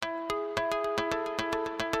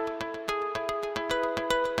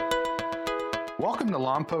Welcome to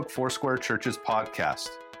Lompoc Foursquare Church's podcast.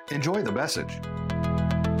 Enjoy the message.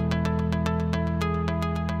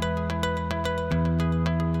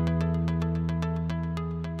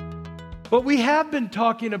 But we have been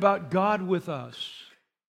talking about God with us.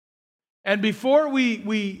 And before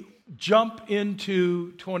we jump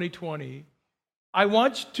into 2020, I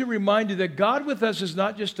want to remind you that God with us is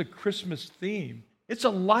not just a Christmas theme. It's a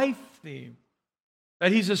life theme.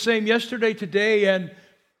 That He's the same yesterday, today, and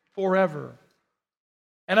forever.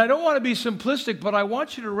 And I don't want to be simplistic, but I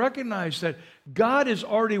want you to recognize that God is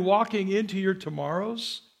already walking into your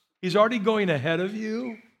tomorrows. He's already going ahead of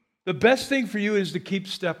you. The best thing for you is to keep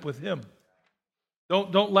step with Him.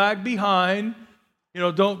 Don't lag behind.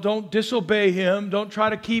 Don't disobey Him. Don't try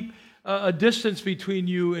to keep a distance between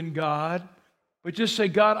you and God. But just say,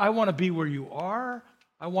 God, I want to be where you are.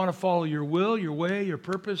 I want to follow your will, your way, your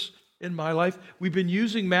purpose in my life. We've been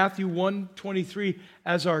using Matthew 1:23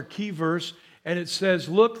 as our key verse. And it says,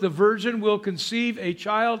 look, the virgin will conceive a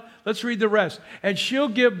child. Let's read the rest. And she'll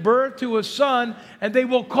give birth to a son, and they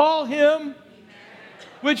will call him,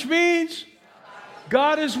 which means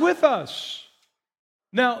God is with us.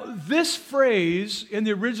 Now, this phrase in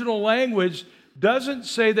the original language doesn't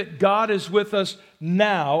say that God is with us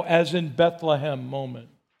now, as in Bethlehem moment.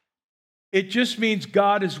 It just means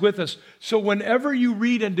God is with us. So whenever you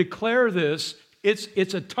read and declare this,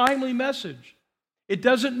 it's a timely message. It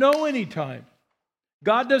doesn't know any time.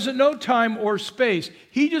 God doesn't know time or space.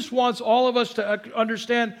 He just wants all of us to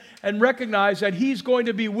understand and recognize that He's going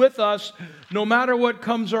to be with us no matter what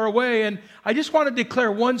comes our way. And I just want to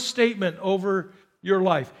declare one statement over your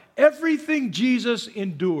life. Everything Jesus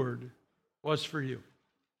endured was for you.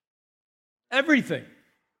 Everything.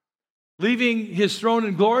 Leaving His throne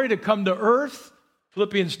in glory to come to earth.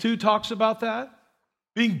 Philippians 2 talks about that.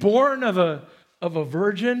 Being born of a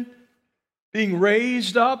virgin. Being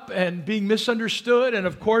raised up and being misunderstood, and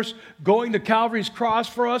of course, going to Calvary's cross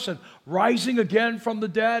for us and rising again from the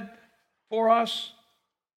dead for us.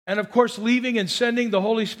 And of course, leaving and sending the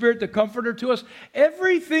Holy Spirit, the Comforter, to us.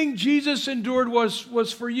 Everything Jesus endured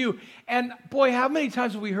was for you. And boy, how many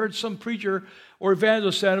times have we heard some preacher or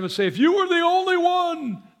evangelist stand up and say, if you were the only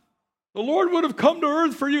one, the Lord would have come to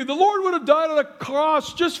earth for you. The Lord would have died on a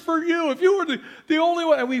cross just for you. If you were the only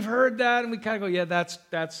one. And we've heard that, and we kind of go, yeah,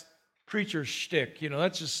 that's preacher shtick,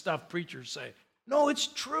 that's just stuff preachers say. No, it's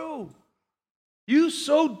true. You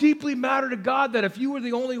so deeply matter to God that if you were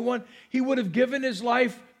the only one, He would have given His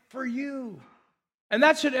life for you. And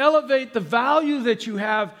that should elevate the value that you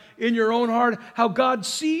have in your own heart, how God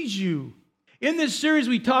sees you. In this series,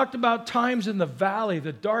 we talked about times in the valley,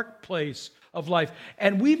 the dark place of life.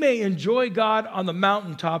 And we may enjoy God on the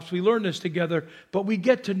mountaintops. We learn this together, but we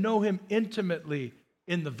get to know Him intimately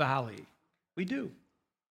in the valley. We do.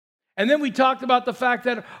 And then we talked about the fact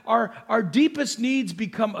that our deepest needs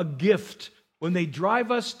become a gift when they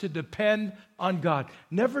drive us to depend on God.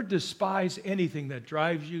 Never despise anything that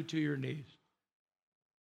drives you to your knees.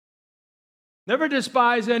 Never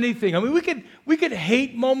despise anything. I mean, we could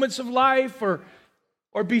hate moments of life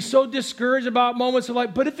or be so discouraged about moments of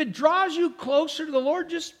life, but if it draws you closer to the Lord,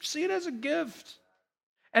 just see it as a gift.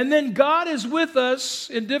 And then God is with us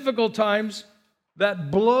in difficult times that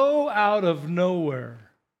blow out of nowhere.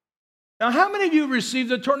 Now, how many of you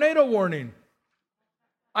received a tornado warning?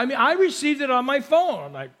 I mean, I received it on my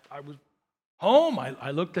phone. I was home.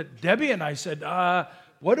 I looked at Debbie and I said,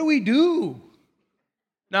 what do we do?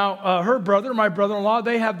 Now, her brother, my brother-in-law,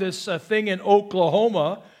 they have this thing in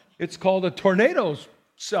Oklahoma. It's called a tornado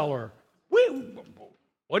cellar.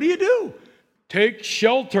 What do you do? Take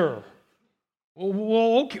shelter.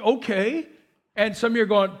 Well, okay. And some of you are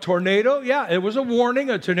going, tornado? Yeah, it was a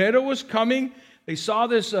warning. A tornado was coming. They saw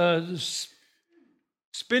this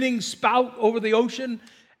spinning spout over the ocean,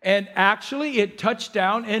 and actually it touched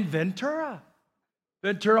down in Ventura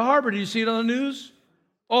Harbor. Did you see it on the news?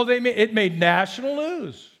 Oh, it made national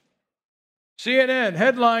news. CNN,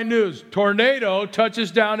 headline news, tornado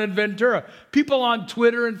touches down in Ventura. People on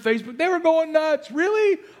Twitter and Facebook, they were going nuts.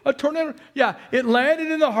 Really? A tornado? Yeah, it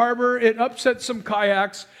landed in the harbor, it upset some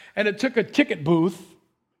kayaks, and it took a ticket booth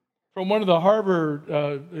from one of the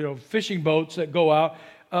harbor fishing boats that go out,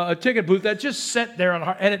 a ticket booth that just sat there on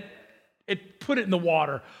and it put it in the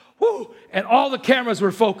water. Woo! And all the cameras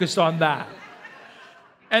were focused on that.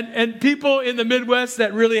 And people in the Midwest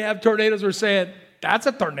that really have tornadoes were saying, that's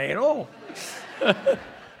a tornado?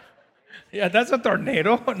 Yeah, that's a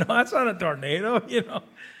tornado. No, that's not a tornado,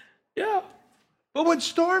 Yeah. But when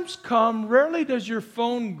storms come, rarely does your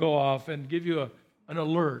phone go off and give you an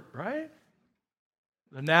alert, right?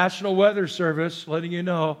 The National Weather Service letting you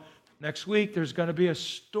know next week there's going to be a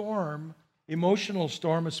storm, emotional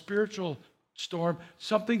storm, a spiritual storm.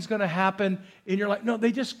 Something's going to happen in your life. No,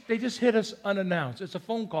 they just hit us unannounced. It's a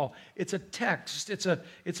phone call. It's a text. It's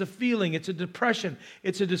a feeling. It's a depression.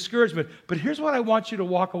 It's a discouragement. But here's what I want you to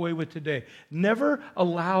walk away with today. Never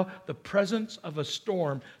allow the presence of a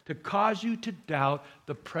storm to cause you to doubt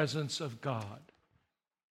the presence of God.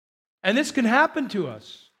 And this can happen to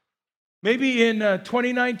us. Maybe in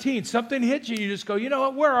 2019, something hits you. You just go, you know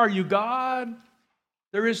what? Where are you, God?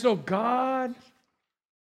 There is no God.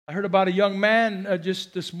 I heard about a young man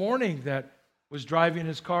just this morning that was driving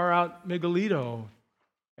his car out Miguelito.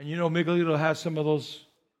 And you know, Miguelito has some of those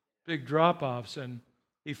big drop-offs. And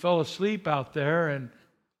he fell asleep out there.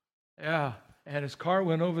 And his car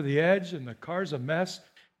went over the edge. And the car's a mess.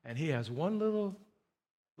 And he has one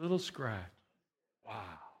little scratch.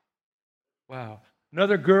 Wow.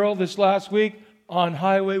 Another girl this last week on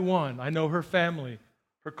Highway 1. I know her family.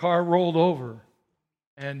 Her car rolled over.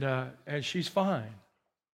 And she's fine.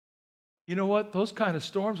 You know what? Those kind of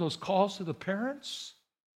storms, those calls to the parents,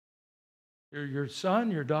 your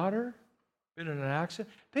son, your daughter, been in an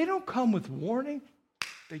accident, they don't come with warning.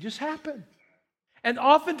 They just happen. And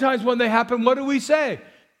oftentimes when they happen, what do we say?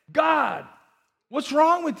 God, what's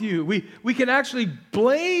wrong with you? We can actually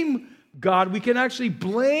blame God. We can actually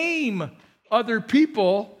blame other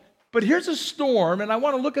people. But here's a storm, and I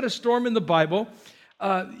want to look at a storm in the Bible.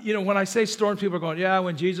 When I say storms, people are going, yeah,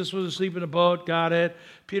 when Jesus was asleep in a boat, got it.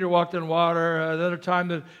 Peter walked on water. Another time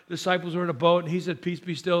the disciples were in a boat, and he said, peace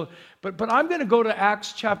be still. But I'm going to go to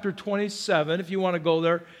Acts chapter 27. If you want to go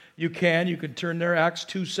there, you can. You can turn there, Acts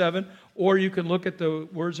 2:7, or you can look at the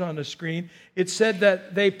words on the screen. It said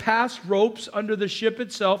that they passed ropes under the ship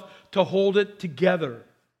itself to hold it together.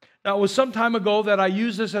 Now, it was some time ago that I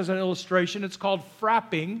used this as an illustration. It's called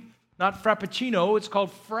frapping, not frappuccino. It's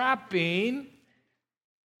called frapping.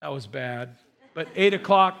 That was bad. But 8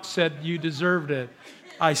 o'clock said you deserved it.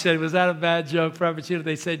 I said, was that a bad joke, Frappuccino?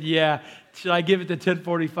 They said, yeah. Should I give it to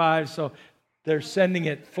 10:45? So they're sending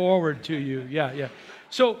it forward to you. Yeah.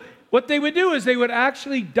 So what they would do is they would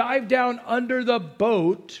actually dive down under the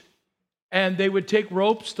boat, and they would take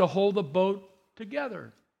ropes to hold the boat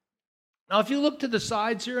together. Now, if you look to the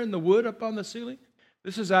sides here in the wood up on the ceiling,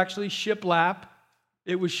 this is actually shiplap.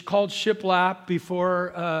 It was called shiplap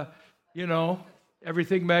before,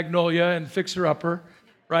 everything Magnolia and Fixer Upper,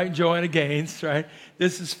 right? And Joanna Gaines, right?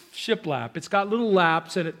 This is shiplap. It's got little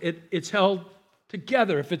laps, and it's held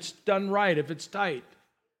together if it's done right, if it's tight.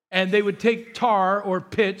 And they would take tar or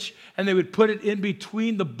pitch, and they would put it in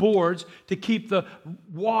between the boards to keep the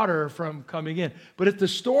water from coming in. But if the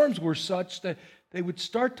storms were such that they would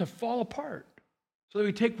start to fall apart, so they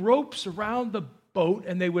would take ropes around the boat,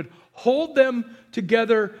 and they would hold them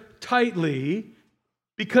together tightly,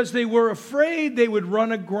 because they were afraid they would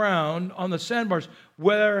run aground on the sandbars,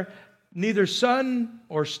 where neither sun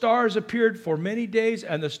or stars appeared for many days,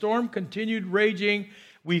 and the storm continued raging.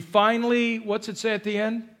 We finally, what's it say at the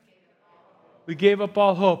end? We gave up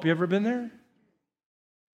all hope. You ever been there?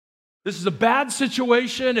 This is a bad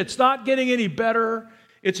situation. It's not getting any better.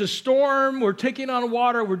 It's a storm. We're taking on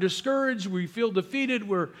water. We're discouraged. We feel defeated.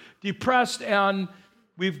 We're depressed, and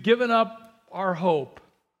we've given up our hope.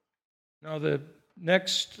 Now, the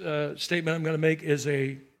next statement I'm going to make is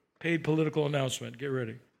a paid political announcement. Get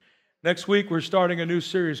ready. Next week, we're starting a new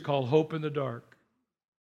series called Hope in the Dark.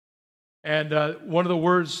 And one of the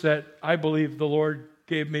words that I believe the Lord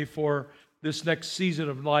gave me for this next season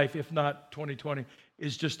of life, if not 2020,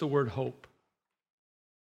 is just the word hope.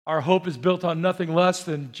 Our hope is built on nothing less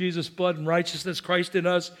than Jesus' blood and righteousness. Christ in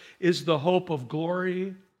us is the hope of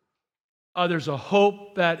glory. There's a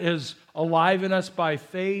hope that is alive in us by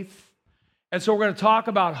faith. And so we're going to talk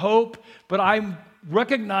about hope, but I'm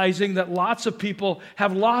recognizing that lots of people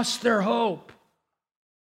have lost their hope.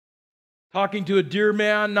 Talking to a dear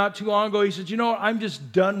man not too long ago, he said, I'm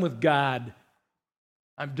just done with God.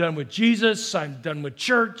 I'm done with Jesus. I'm done with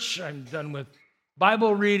church. I'm done with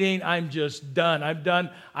Bible reading. I'm just done. I'm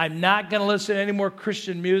done. I'm not going to listen to any more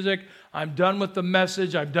Christian music. I'm done with the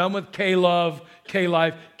message. I'm done with K-Love,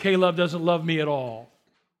 K-Life. K-Love doesn't love me at all.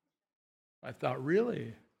 I thought,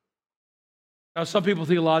 really? Now, some people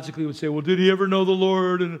theologically would say, well, did he ever know the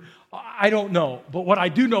Lord? And I don't know. But what I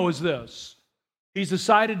do know is this. He's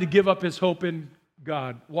decided to give up his hope in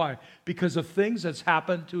God. Why? Because of things that's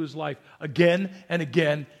happened to his life again and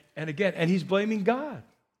again and again. And he's blaming God.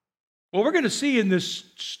 Well, we're going to see in this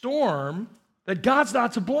storm that God's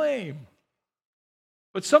not to blame.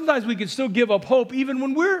 But sometimes we can still give up hope even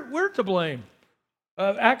when we're to blame.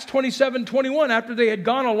 Acts 27:21, after they had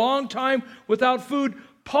gone a long time without food,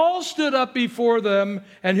 Paul stood up before them,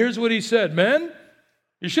 and here's what he said. Men,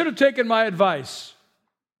 you should have taken my advice.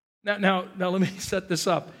 Now, let me set this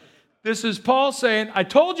up. This is Paul saying, I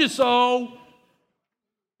told you so.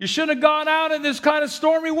 You shouldn't have gone out in this kind of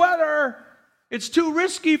stormy weather. It's too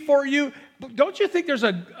risky for you. But don't you think there's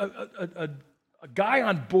a guy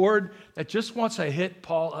on board that just wants to hit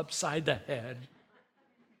Paul upside the head?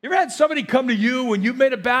 You ever had somebody come to you when you've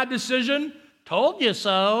made a bad decision? Told you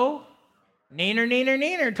so. Neener, neener,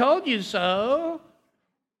 neener, told you so.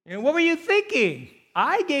 What were you thinking?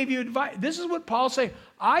 I gave you advice. This is what Paul's saying.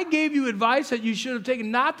 I gave you advice that you should have taken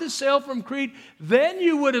not to sail from Crete. Then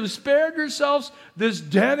you would have spared yourselves this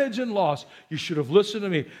damage and loss. You should have listened to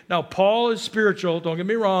me. Now, Paul is spiritual. Don't get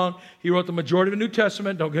me wrong. He wrote the majority of the New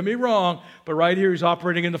Testament. Don't get me wrong. But right here, he's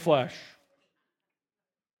operating in the flesh.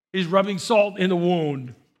 He's rubbing salt in the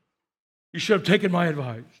wound. You should have taken my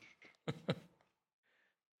advice.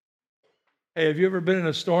 Hey, have you ever been in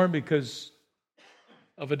a storm because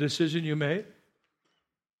of a decision you made?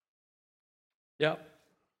 Yeah.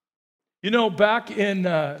 Back in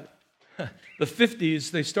the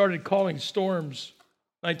 50s, they started calling storms,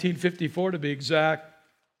 1954 to be exact.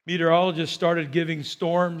 Meteorologists started giving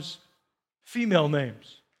storms female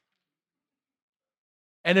names.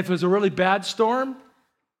 And if it was a really bad storm,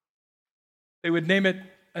 they would name it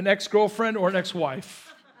an ex-girlfriend or an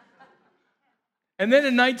ex-wife. And then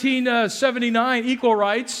in 1979, equal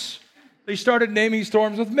rights, they started naming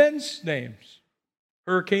storms with men's names.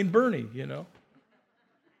 Hurricane Bernie,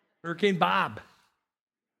 Hurricane Bob,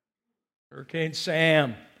 Hurricane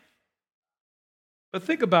Sam. But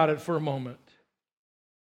think about it for a moment.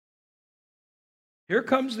 Here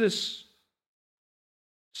comes this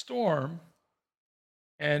storm,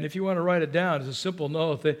 and if you want to write it down, it's a simple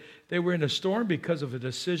note. They were in a storm because of a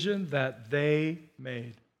decision that they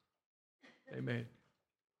made.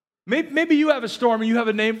 Maybe you have a storm and you have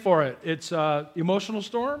a name for it. It's an emotional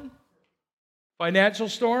storm, financial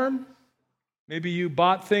storm. Maybe you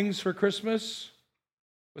bought things for Christmas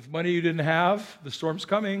with money you didn't have. The storm's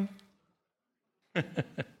coming.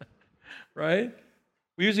 Right?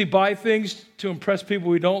 We usually buy things to impress people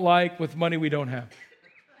we don't like with money we don't have.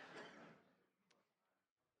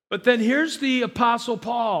 But then here's the Apostle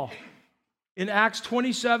Paul in Acts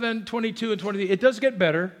 27, 22, and 23. It does get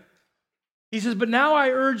better. He says, but now I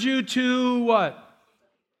urge you to what?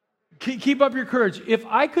 Keep up your courage. If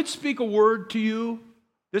I could speak a word to you,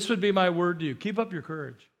 this would be my word to you. Keep up your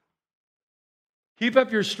courage. Keep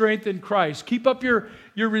up your strength in Christ. Keep up your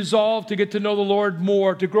resolve to get to know the Lord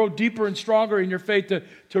more, to grow deeper and stronger in your faith,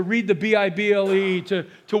 to read the Bible,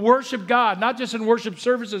 to worship God, not just in worship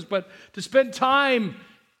services, but to spend time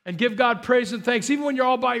and give God praise and thanks, even when you're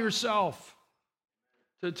all by yourself.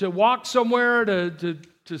 To walk somewhere,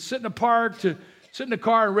 to sit in a park, to sit in the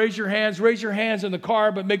car and raise your hands in the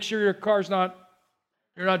car, but make sure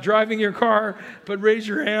you're not driving your car, but raise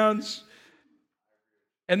your hands.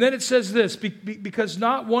 And then it says this, because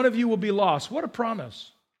not one of you will be lost. What a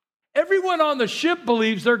promise. Everyone on the ship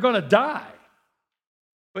believes they're going to die.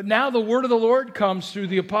 But now the word of the Lord comes through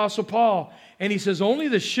the Apostle Paul, and he says only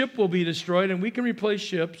the ship will be destroyed, and we can replace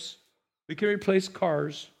ships. We can replace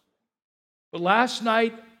cars. But last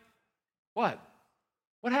night, what?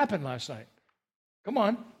 What happened last night? Come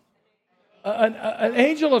on. An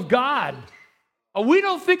angel of God. We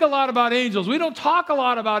don't think a lot about angels. We don't talk a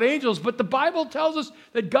lot about angels, but the Bible tells us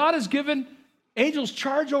that God has given angels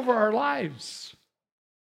charge over our lives.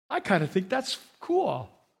 I kind of think that's cool.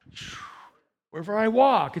 Wherever I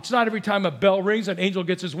walk, it's not every time a bell rings an angel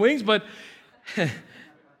gets his wings, but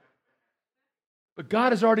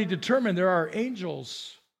God has already determined there are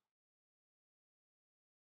angels.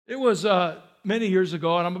 It was many years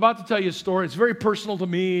ago, and I'm about to tell you a story. It's very personal to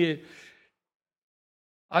me.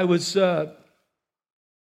 I was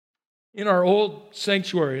in our old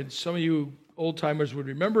sanctuary, and some of you old-timers would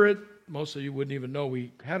remember it. Most of you wouldn't even know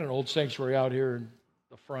we had an old sanctuary out here in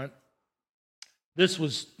the front. This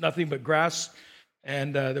was nothing but grass,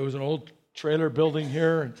 and there was an old trailer building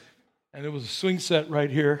here, and there was a swing set right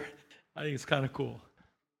here. I think it's kind of cool.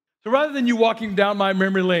 So rather than you walking down my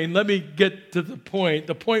memory lane, let me get to the point.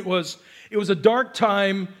 The point was, it was a dark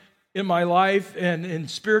time in my life,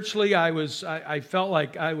 and spiritually I felt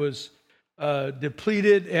like I was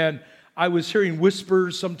depleted, and I was hearing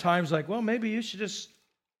whispers sometimes like, well, maybe you should just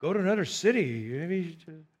go to another city. Maybe you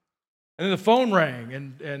should. And then the phone rang,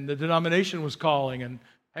 and the denomination was calling, and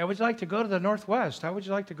hey, would you like to go to the Northwest? How would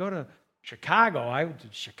you like to go to Chicago?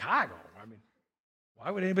 Chicago? I mean,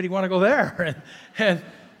 why would anybody want to go there?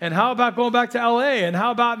 And how about going back to L.A.? And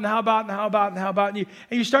how about? And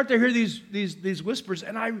you start to hear these whispers.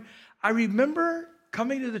 And I remember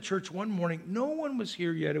coming to the church one morning. No one was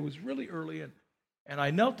here yet. It was really early. And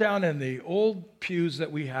I knelt down in the old pews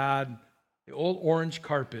that we had, the old orange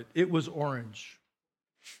carpet. It was orange.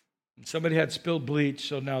 And somebody had spilled bleach,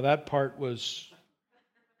 so now that part was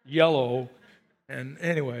yellow. And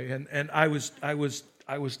anyway, and I was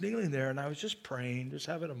kneeling there, and I was just praying, just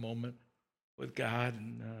having a moment with God,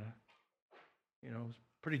 and it was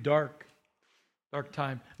pretty dark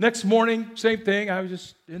time. Next morning, same thing. I was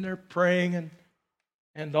just in there praying,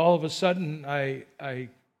 and all of a sudden, I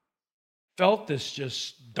felt this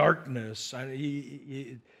just darkness.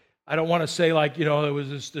 I don't want to say like, it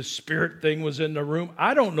was this spirit thing was in the room.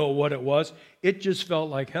 I don't know what it was. It just felt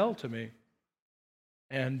like hell to me.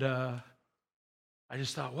 And I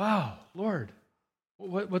just thought, wow, Lord,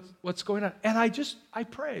 what's going on? And I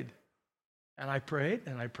prayed. And I prayed,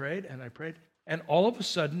 and I prayed, and I prayed. And all of a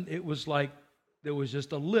sudden, it was like there was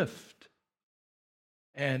just a lift.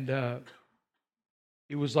 And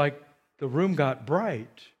it was like the room got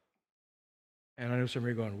bright. And I know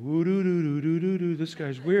somebody going, woo-doo-doo-doo-doo-doo, this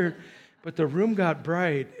guy's weird. But the room got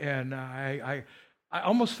bright, and I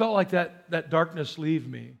almost felt like that darkness leave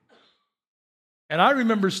me. And I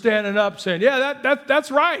remember standing up saying, yeah, that's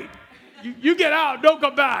right. You get out, don't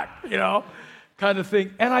come back, kind of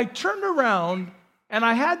thing. And I turned around, and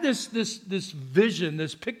I had this vision,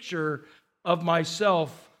 this picture of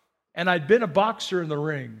myself, and I'd been a boxer in the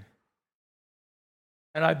ring.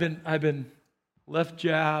 And I've been left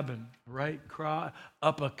jab and right cross,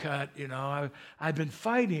 uppercut, I've been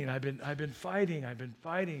fighting, I've been fighting,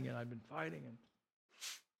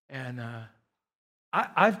 and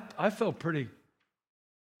I felt pretty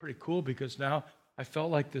cool because now I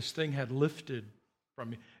felt like this thing had lifted from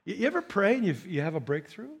me. You ever pray and you have a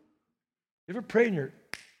breakthrough? You ever pray and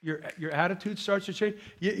your attitude starts to change?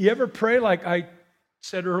 You ever pray like I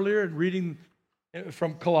said earlier in reading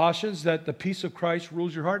from Colossians that the peace of Christ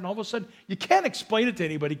rules your heart, and all of a sudden, you can't explain it to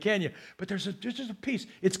anybody, can you? But there's just a peace.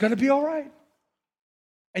 It's going to be all right.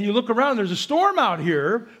 And you look around, there's a storm out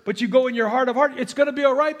here, but you go in your heart of heart, it's going to be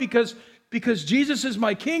all right because Jesus is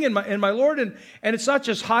my King and my Lord, and it's not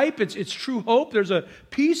just hype, it's true hope. There's a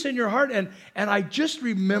peace in your heart, and I just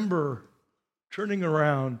remember turning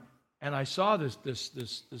around, and I saw this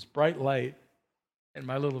bright light in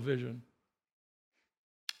my little vision.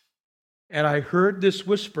 And I heard this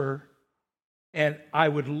whisper, and I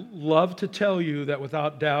would love to tell you that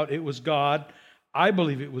without doubt it was God. I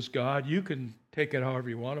believe it was God. You can take it however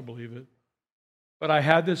you want to believe it. But I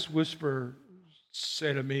had this whisper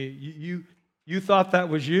say to me, you thought that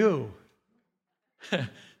was you.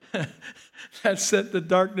 That sent the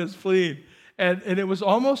darkness fleeing. And it was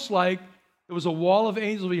almost like there was a wall of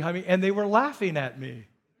angels behind me, and they were laughing at me.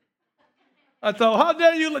 I thought, how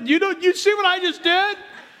dare you? You see what I just did?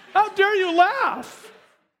 How dare you laugh?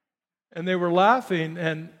 And they were laughing,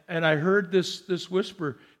 and I heard this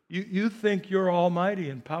whisper, you think you're almighty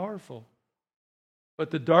and powerful.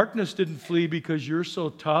 But the darkness didn't flee because you're so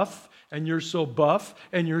tough, and you're so buff,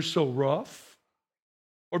 and you're so rough.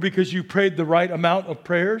 Or because you prayed the right amount of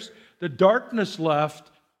prayers. The darkness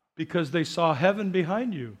left because they saw heaven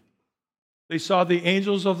behind you. They saw the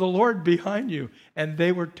angels of the Lord behind you, and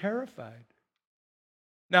they were terrified.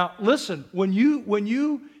 Now, listen, when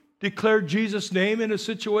you declare Jesus' name in a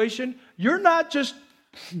situation, you're not just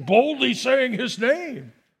boldly saying his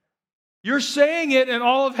name. You're saying it, and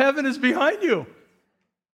all of heaven is behind you.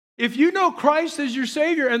 If you know Christ as your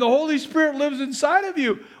Savior and the Holy Spirit lives inside of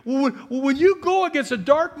you, when you go against a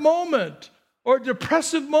dark moment or a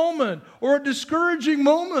depressive moment or a discouraging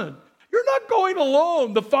moment, you're not going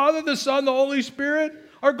alone. The Father, the Son, the Holy Spirit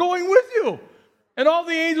are going with you. And all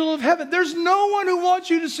the angels of heaven. There's no one who wants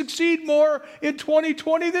you to succeed more in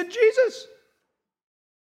 2020 than Jesus.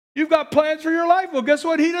 You've got plans for your life. Well, guess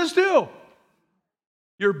what he does too?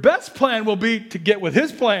 Your best plan will be to get with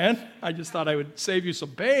his plan. I just thought I would save you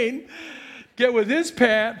some pain. Get with his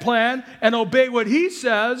plan and obey what he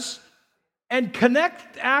says and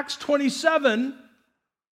connect Acts 27,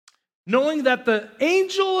 knowing that the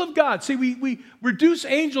angel of God, see, we reduce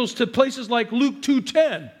angels to places like Luke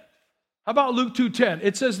 2:10. How about Luke 2:10?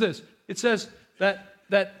 It says this. It says that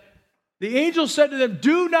the angel said to them,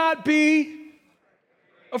 do not be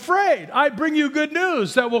afraid. I bring you good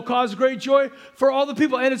news that will cause great joy for all the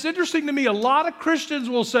people. And it's interesting to me, a lot of Christians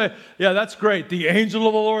will say, yeah, that's great. The angel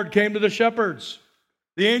of the Lord came to the shepherds.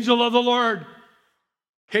 The angel of the Lord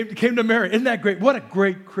came to Mary. Isn't that great? What a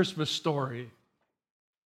great Christmas story.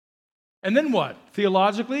 And then what?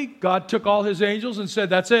 Theologically, God took all his angels and said,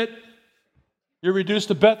 that's it. You're reduced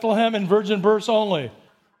to Bethlehem and virgin births only.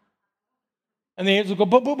 And the angels go,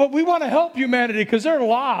 but we want to help humanity because they're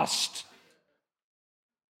lost.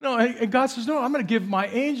 No, and God says, no, I'm going to give my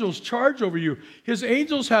angels charge over you. His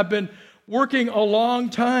angels have been working a long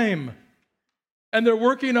time, and they're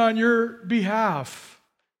working on your behalf.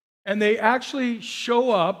 And they actually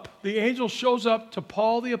show up, the angel shows up to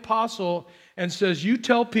Paul the apostle and says, you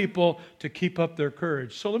tell people to keep up their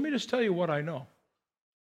courage. So let me just tell you what I know.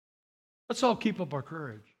 Let's all keep up our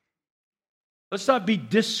courage. Let's not be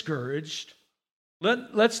discouraged.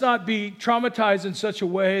 Let's not be traumatized in such a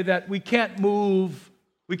way that we can't move,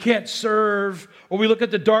 we can't serve, or we look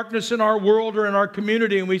at the darkness in our world or in our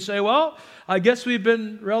community and we say, well, I guess we've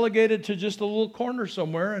been relegated to just a little corner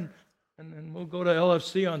somewhere and we'll go to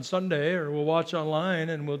LFC on Sunday or we'll watch online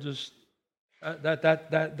and we'll just,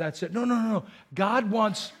 that's it. No. God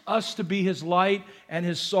wants us to be His light and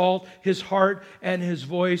His salt, His heart and His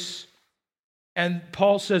voice. And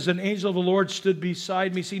Paul says, an angel of the Lord stood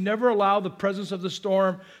beside me. See, never allow the presence of the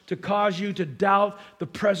storm to cause you to doubt the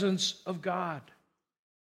presence of God.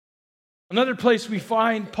 Another place we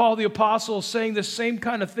find Paul the Apostle saying the same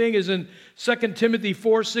kind of thing is in 2 Timothy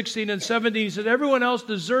 4:16 and 17. He said, everyone else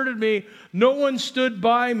deserted me. No one stood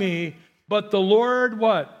by me, but the Lord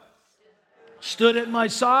what? Stood at my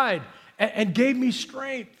side and gave me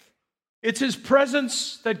strength. It's His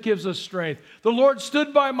presence that gives us strength. The Lord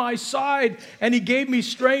stood by my side and He gave me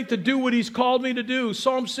strength to do what He's called me to do.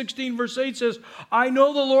 Psalm 16 verse 8 says, I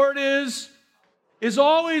know the Lord is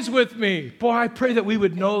always with me. Boy, I pray that we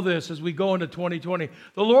would know this as we go into 2020.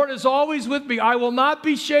 The Lord is always with me. I will not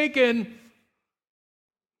be shaken,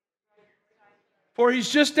 for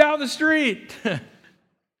He's just down the street.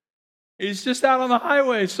 He's just out on the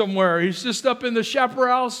highway somewhere. He's just up in the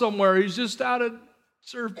chaparral somewhere. He's just out at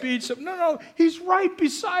Surf Beach. No, He's right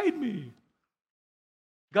beside me.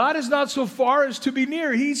 God is not so far as to be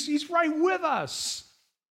near. He's right with us.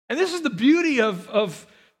 And this is the beauty of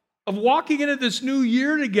walking into this new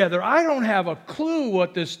year together. I don't have a clue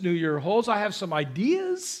what this new year holds. I have some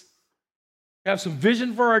ideas. I have some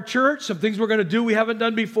vision for our church, some things we're going to do we haven't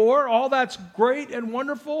done before. All that's great and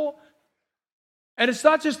wonderful. And it's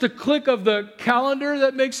not just a click of the calendar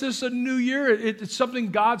that makes this a new year. It's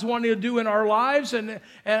something God's wanting to do in our lives. And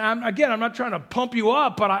I'm not trying to pump you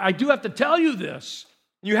up, but I do have to tell you this.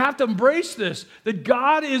 You have to embrace this, that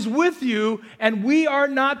God is with you and we are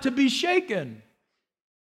not to be shaken.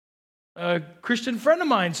 A Christian friend of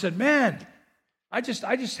mine said, man, I just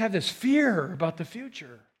have this fear about the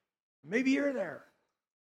future. Maybe you're there.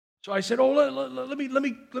 So I said, let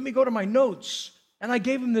me go to my notes. And I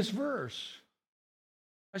gave him this verse.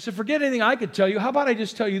 I said, forget anything I could tell you. How about I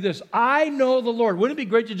just tell you this? I know the Lord. Wouldn't it be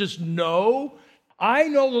great to just know? I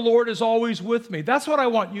know the Lord is always with me. That's what I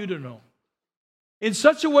want you to know. In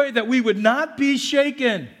such a way that we would not be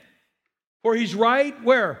shaken. For He's right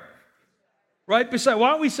where? Right beside.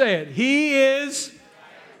 Why don't we say it? He is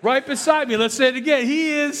right beside me. Let's say it again.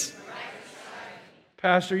 He is.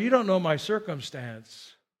 Pastor, you don't know my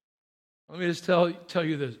circumstance. Let me just tell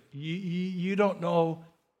you this. You don't know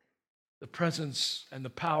the presence and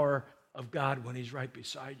the power of God when He's right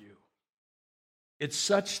beside you. It's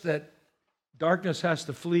such that darkness has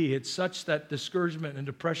to flee. It's such that discouragement and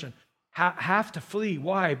depression have to flee.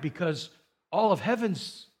 Why? Because all of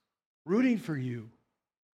heaven's rooting for you.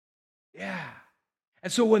 Yeah.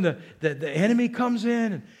 And so when the enemy comes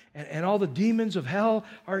in and all the demons of hell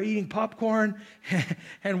are eating popcorn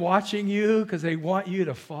and watching you because they want you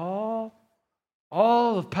to fall,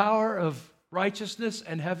 all the power of righteousness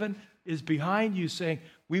and heaven is behind you saying,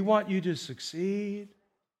 we want you to succeed.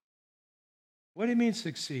 What do you mean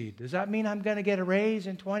succeed? Does that mean I'm going to get a raise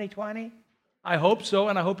in 2020? I hope so,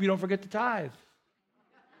 and I hope you don't forget to tithe.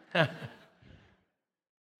 You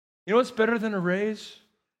know what's better than a raise?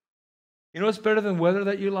 You know what's better than weather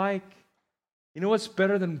that you like? You know what's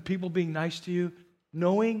better than people being nice to you?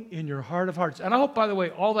 Knowing in your heart of hearts. And I hope, by the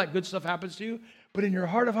way, all that good stuff happens to you, but in your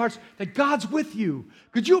heart of hearts, that God's with you.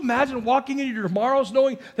 Could you imagine walking into your tomorrows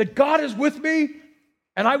knowing that God is with me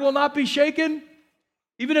and I will not be shaken?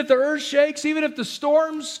 Even if the earth shakes, even if the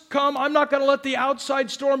storms come, I'm not going to let the outside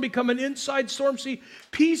storm become an inside storm. See,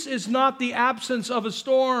 peace is not the absence of a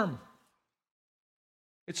storm.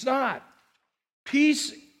 It's not.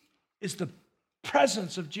 Peace is the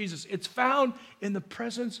presence of Jesus. It's found in the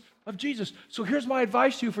presence of Jesus. So here's my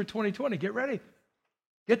advice to you for 2020. Get ready.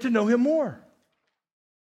 Get to know Him more.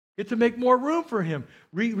 Get to make more room for Him.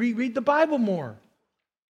 Read the Bible more.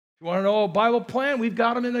 If you want to know a Bible plan, we've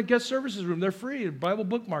got them in the guest services room. They're free. Bible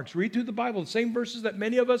bookmarks. Read through the Bible. The same verses that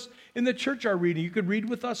many of us in the church are reading. You could read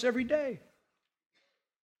with us every day.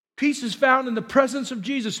 Peace is found in the presence of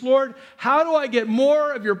Jesus. Lord, how do I get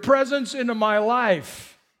more of your presence into my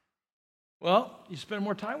life? Well, you spend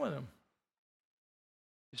more time with Him.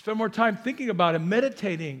 You spend more time thinking about Him,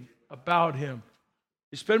 meditating about Him.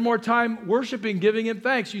 You spend more time worshiping, giving Him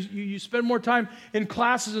thanks. You spend more time in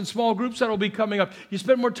classes and small groups that will be coming up. You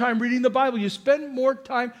spend more time reading the Bible. You spend more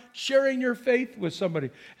time sharing your faith with somebody.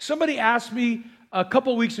 Somebody asked me a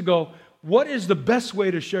couple weeks ago, what is the best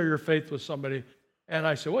way to share your faith with somebody? And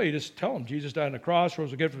I said, well, you just tell them Jesus died on the cross,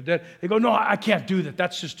 rose again from the dead. They go, no, I can't do that.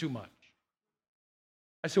 That's just too much.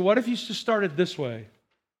 I said, what if you just started this way?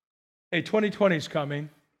 Hey, 2020 is coming.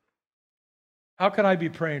 How can I be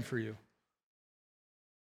praying for you?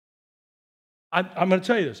 I'm going to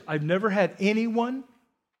tell you this. I've never had anyone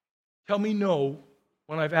tell me no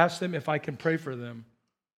when I've asked them if I can pray for them.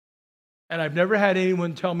 And I've never had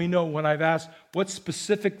anyone tell me no when I've asked, what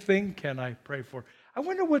specific thing can I pray for? I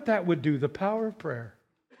wonder what that would do, the power of prayer.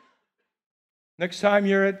 Next time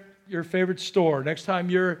you're at your favorite store, next time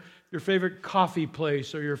you're at your favorite coffee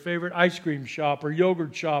place or your favorite ice cream shop or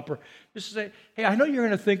yogurt shop, or just say, hey, I know you're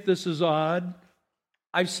going to think this is odd.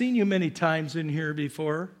 I've seen you many times in here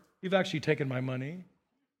before. You've actually taken my money.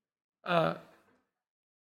 I'm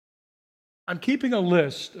keeping a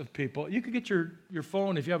list of people. You could get your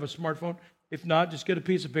phone if you have a smartphone. If not, just get a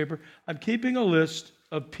piece of paper. I'm keeping a list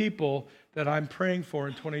of people that I'm praying for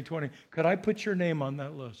in 2020. Could I put your name on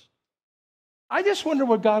that list? I just wonder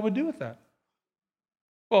what God would do with that.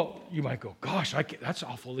 Well, you might go, gosh,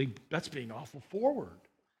 that's being awful forward.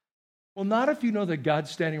 Well, not if you know that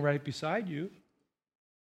God's standing right beside you.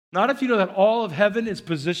 Not if you know that all of heaven is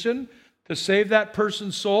positioned to save that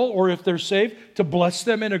person's soul, or if they're saved, to bless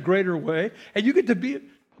them in a greater way. And you get to be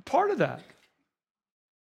a part of that.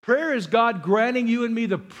 Prayer is God granting you and me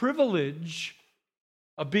the privilege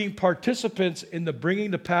of being participants in the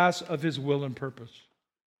bringing to pass of His will and purpose.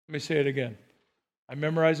 Let me say it again. I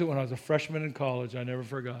memorized it when I was a freshman in college. I never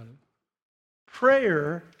forgot it.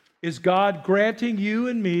 Prayer is God granting you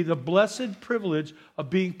and me the blessed privilege of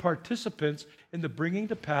being participants in the bringing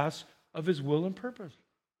to pass of His will and purpose.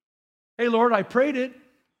 Hey, Lord, I prayed it,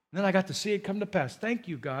 and then I got to see it come to pass. Thank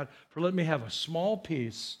you, God, for letting me have a small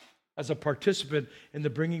piece as a participant in the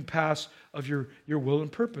bringing pass of your will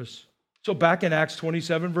and purpose. So back in Acts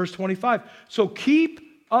 27, verse 25. So keep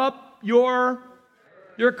up your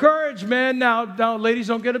courage, men. Now, ladies,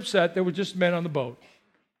 don't get upset. There were just men on the boat.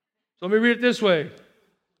 So let me read it this way.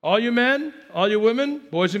 All you men, all you women,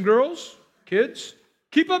 boys and girls, kids,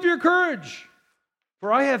 keep up your courage.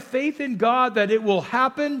 For I have faith in God that it will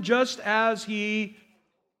happen just as He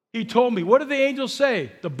told me. What did the angels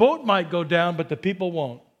say? The boat might go down, but the people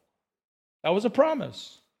won't. That was a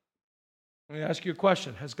promise. Let me ask you a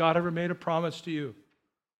question. Has God ever made a promise to you?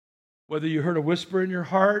 Whether you heard a whisper in your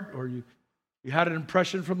heart, or you had an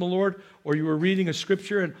impression from the Lord, or you were reading a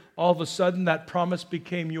scripture and all of a sudden that promise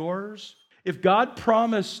became yours. If God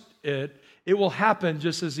promised it, it will happen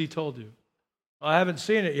just as He told you. Well, I haven't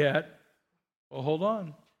seen it yet. Well, hold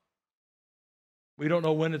on. We don't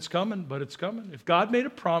know when it's coming, but it's coming. If God made a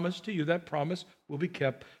promise to you, that promise will be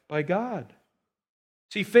kept by God.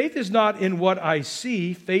 See, faith is not in what I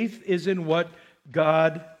see. Faith is in what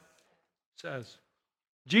God says.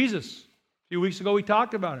 Jesus, a few weeks ago we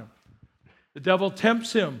talked about Him. The devil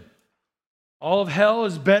tempts Him. All of hell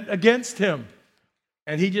is bent against Him.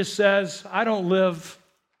 And He just says, I don't live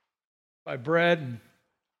by bread, and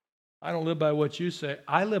I don't live by what you say.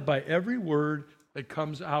 I live by every word that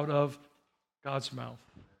comes out of God's mouth.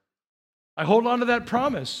 I hold on to that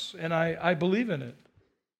promise, and I believe in it.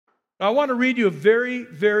 Now, I want to read you a very,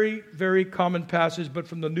 very, very common passage, but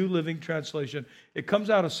from the New Living Translation. It comes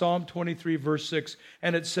out of Psalm 23, verse 6,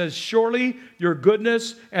 and it says, surely your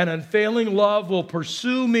goodness and unfailing love will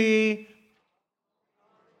pursue me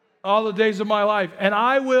all the days of my life, and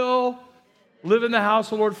I will live in the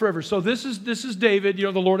house of the Lord forever. So this is David. You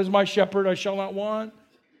know, the Lord is my shepherd, I shall not want.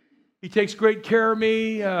 He takes great care of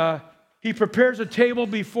me. He prepares a table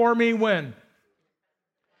before me when?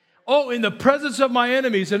 Oh, in the presence of my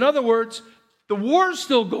enemies. In other words, the war's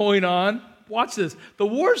still going on. Watch this. The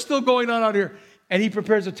war's still going on out here. And He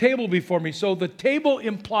prepares a table before me. So the table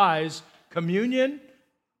implies communion,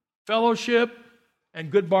 fellowship,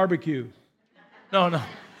 and good barbecue. No,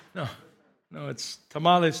 it's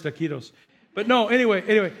tamales, taquitos. But no,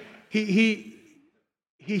 anyway,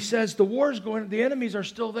 he says the war's going on. The enemies are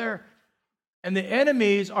still there. And the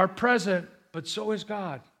enemies are present, but so is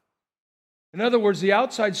God. In other words, the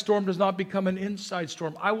outside storm does not become an inside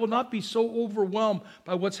storm. I will not be so overwhelmed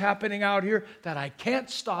by what's happening out here that I can't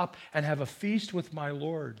stop and have a feast with my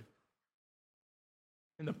Lord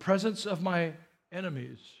in the presence of my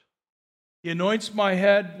enemies. He anoints my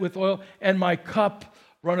head with oil, and my cup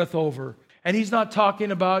runneth over. And He's not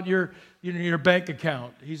talking about your bank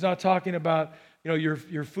account. He's not talking about your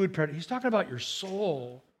food. He's talking about your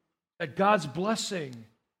soul, that God's blessing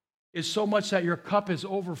is so much that your cup is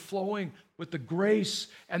overflowing with the grace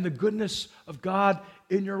and the goodness of God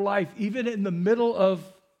in your life, even in the middle of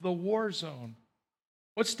the war zone.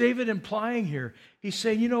 What's David implying here? He's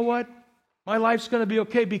saying, you know what? My life's going to be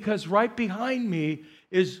okay because right behind me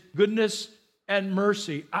is goodness and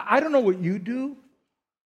mercy. I don't know what you do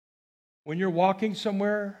when you're walking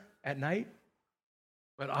somewhere at night,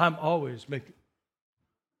 but I'm always making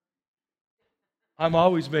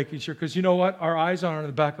sure, because you know what? Our eyes are on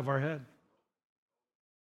the back of our head.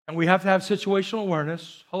 And we have to have situational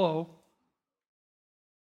awareness. Hello.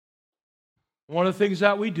 One of the things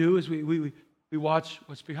that we do is we watch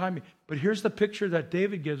what's behind me. But here's the picture that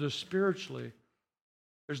David gives us spiritually.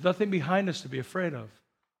 There's nothing behind us to be afraid of.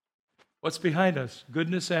 What's behind us?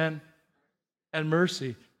 Goodness and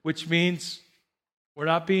mercy, which means we're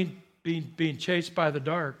not being chased by the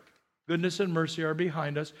dark. Goodness and mercy are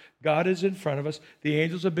behind us. God is in front of us. The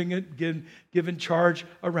angels have been given charge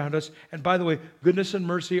around us. And by the way, goodness and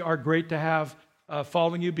mercy are great to have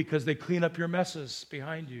following you because they clean up your messes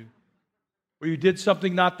behind you. Where you did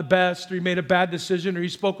something not the best, or you made a bad decision, or you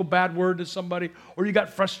spoke a bad word to somebody, or you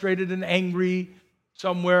got frustrated and angry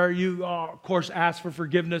somewhere. You, of course, ask for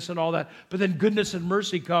forgiveness and all that. But then goodness and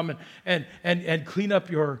mercy come and clean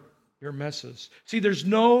up your messes. See, there's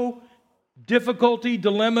no difficulty,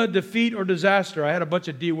 dilemma, defeat, or disaster. I had a bunch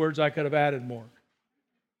of D words, I could have added more.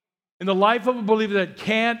 In the life of a believer that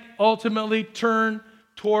can't ultimately turn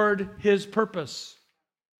toward his purpose.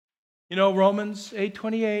 You know, Romans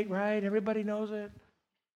 8:28, right? Everybody knows it.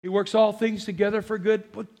 He works all things together for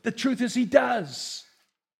good. But the truth is he does.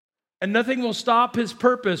 And nothing will stop his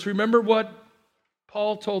purpose. Remember what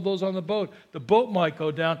Paul told those on the boat. The boat might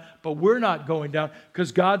go down, but we're not going down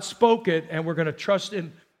because God spoke it and we're going to trust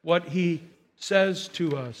in what he says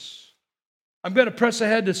to us. I'm going to press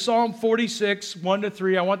ahead to Psalm 46,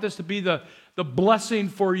 1-3. I want this to be the blessing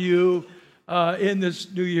for you in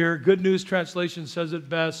this new year. Good News Translation says it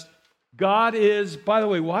best. God is, by the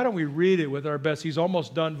way, why don't we read it with our best? He's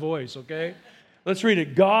almost done voice, okay? Let's read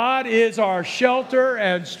it. God is our shelter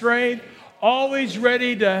and strength, always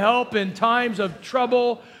ready to help in times of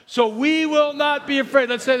trouble. So we will not be afraid.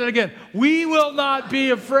 Let's say that again. We will not be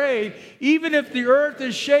afraid, even if the earth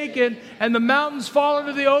is shaken and the mountains fall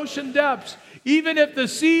into the ocean depths, even if the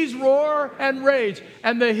seas roar and rage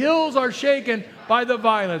and the hills are shaken by the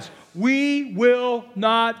violence. We will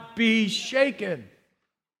not be shaken.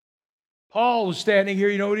 Paul was standing here,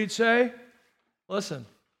 you know what he'd say? Listen,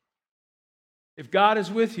 if God is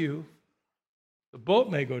with you, the boat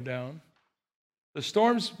may go down, the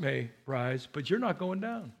storms may rise, but you're not going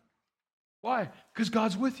down. Why? Because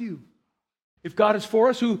God's with you. If God is for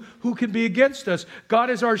us, who can be against us? God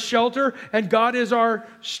is our shelter and God is our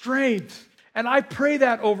strength. And I pray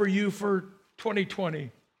that over you for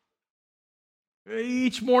 2020.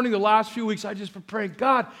 Each morning, the last few weeks, I just been praying,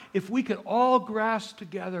 God, if we could all grasp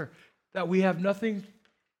together that we have nothing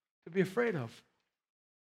to be afraid of.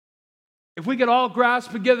 If we could all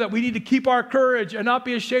grasp together that we need to keep our courage and not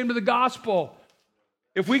be ashamed of the gospel.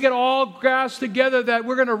 If we could all grasp together that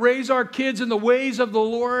we're going to raise our kids in the ways of the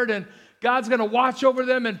Lord and God's going to watch over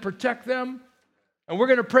them and protect them. And we're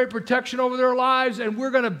going to pray protection over their lives and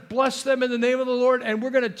we're going to bless them in the name of the Lord and we're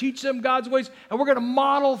going to teach them God's ways and we're going to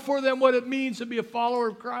model for them what it means to be a follower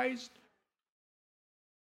of Christ.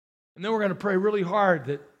 And then we're going to pray really hard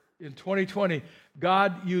that in 2020,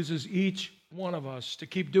 God uses each one of us to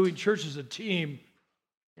keep doing church as a team.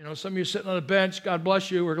 You know, some of you are sitting on a bench. God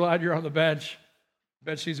bless you. We're glad you're on the bench. The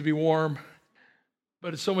bench needs to be warm.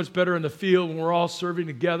 But it's so much better in the field when we're all serving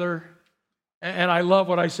together. And I love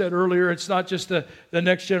what I said earlier. It's not just the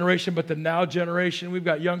next generation, but the now generation. We've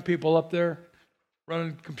got young people up there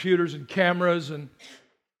running computers and cameras. And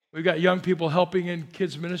we've got young people helping in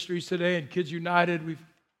kids' ministries today and Kids United. We've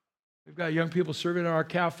got young people serving in our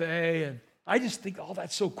cafe, and I just think, oh,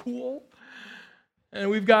 that's so cool. And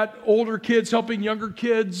we've got older kids helping younger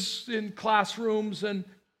kids in classrooms, and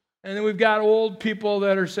then we've got old people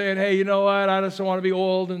that are saying, hey, you know what, I just don't want to be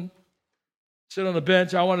old and sit on the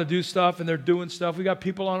bench. I want to do stuff, and they're doing stuff. We got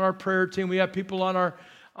people on our prayer team. We have people on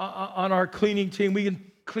our cleaning team. We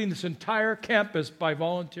can clean this entire campus by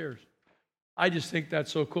volunteers. I just think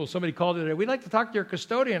that's so cool. Somebody called it today. We'd like to talk to your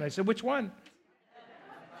custodian. I said, which one?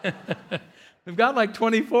 We've got like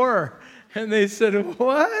 24. And they said,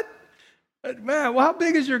 what? Man, well, how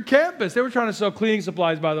big is your campus? They were trying to sell cleaning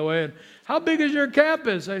supplies, by the way. And how big is your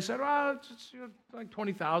campus? I said, well, it's like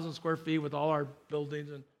 20,000 square feet with all our buildings.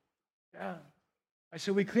 And yeah. I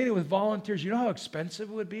said, we clean it with volunteers. You know how expensive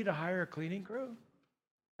it would be to hire a cleaning crew?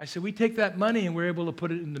 I said, we take that money and we're able to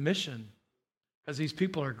put it in the mission. because these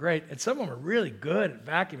people are great. And some of them are really good at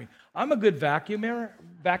vacuuming. I'm a good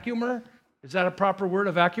vacuumer. Is that a proper word,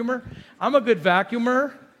 a vacuumer? I'm a good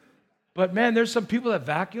vacuumer. But man, there's some people that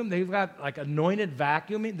vacuum. They've got like anointed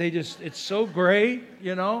vacuuming. It's so great,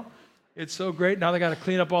 you know. It's so great. Now they got to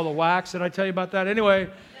clean up all the wax. Did I tell you about that? Anyway.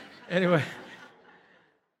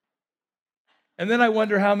 And then I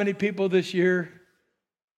wonder how many people this year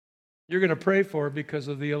you're going to pray for because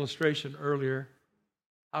of the illustration earlier.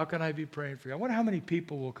 How can I be praying for you? I wonder how many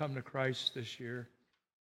people will come to Christ this year.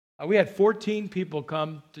 We had 14 people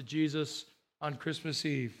come to Jesus on Christmas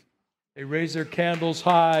Eve. They raised their candles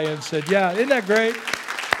high and said, yeah, isn't that great?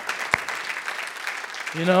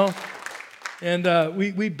 You know? And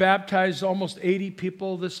we baptized almost 80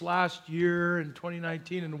 people this last year in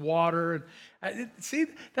 2019 in water. And see,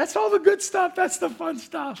 that's all the good stuff. That's the fun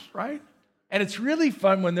stuff, right? And it's really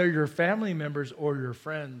fun when they're your family members or your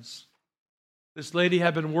friends. This lady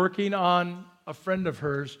had been working on a friend of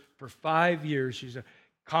hers for 5 years. She's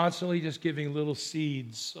constantly just giving little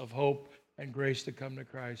seeds of hope and grace to come to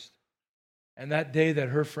Christ. And that day that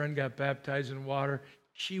her friend got baptized in water,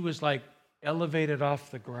 she was like elevated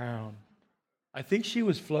off the ground. I think she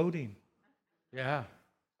was floating. Yeah.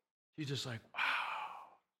 She's just like, wow.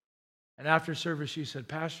 And after service, she said,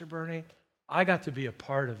 Pastor Bernie, I got to be a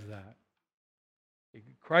part of that.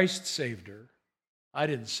 Christ saved her. I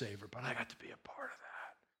didn't save her, but I got to be a part of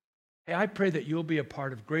that. Hey, I pray that you'll be a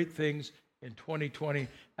part of great things in 2020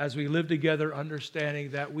 as we live together,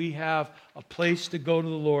 understanding that we have a place to go to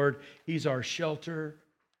the Lord. He's our shelter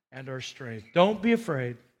and our strength. Don't be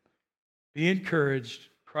afraid. Be encouraged.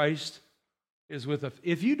 Christ is with us.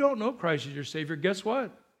 If you don't know Christ as your Savior, guess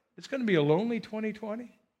what? It's going to be a lonely 2020.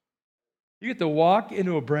 You get to walk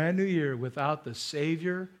into a brand new year without the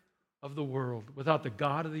Savior of the world, without the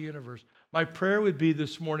God of the universe. My prayer would be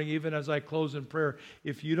this morning, even as I close in prayer,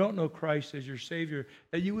 if you don't know Christ as your Savior,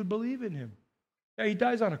 that you would believe in Him. Yeah, He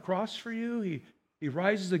dies on a cross for you. He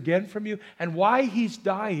rises again from you. And while He's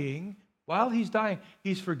dying,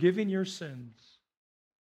 He's forgiving your sins.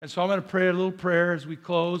 And so I'm going to pray a little prayer as we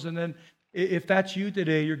close. And then if that's you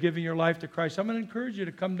today, you're giving your life to Christ, I'm going to encourage you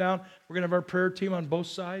to come down. We're going to have our prayer team on both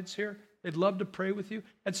sides here. They'd love to pray with you.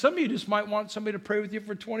 And some of you just might want somebody to pray with you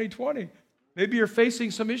for 2020. Maybe you're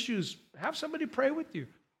facing some issues. Have somebody pray with you.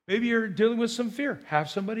 Maybe you're dealing with some fear.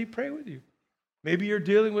 Have somebody pray with you. Maybe you're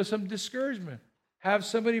dealing with some discouragement. Have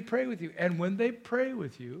somebody pray with you. And when they pray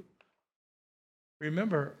with you,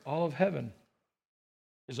 remember, all of heaven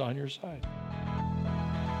is on your side.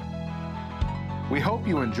 We hope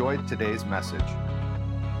you enjoyed today's message.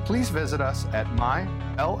 Please visit us at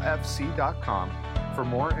mylfc.com for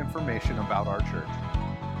more information about our church.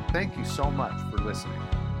 Thank you so much for listening.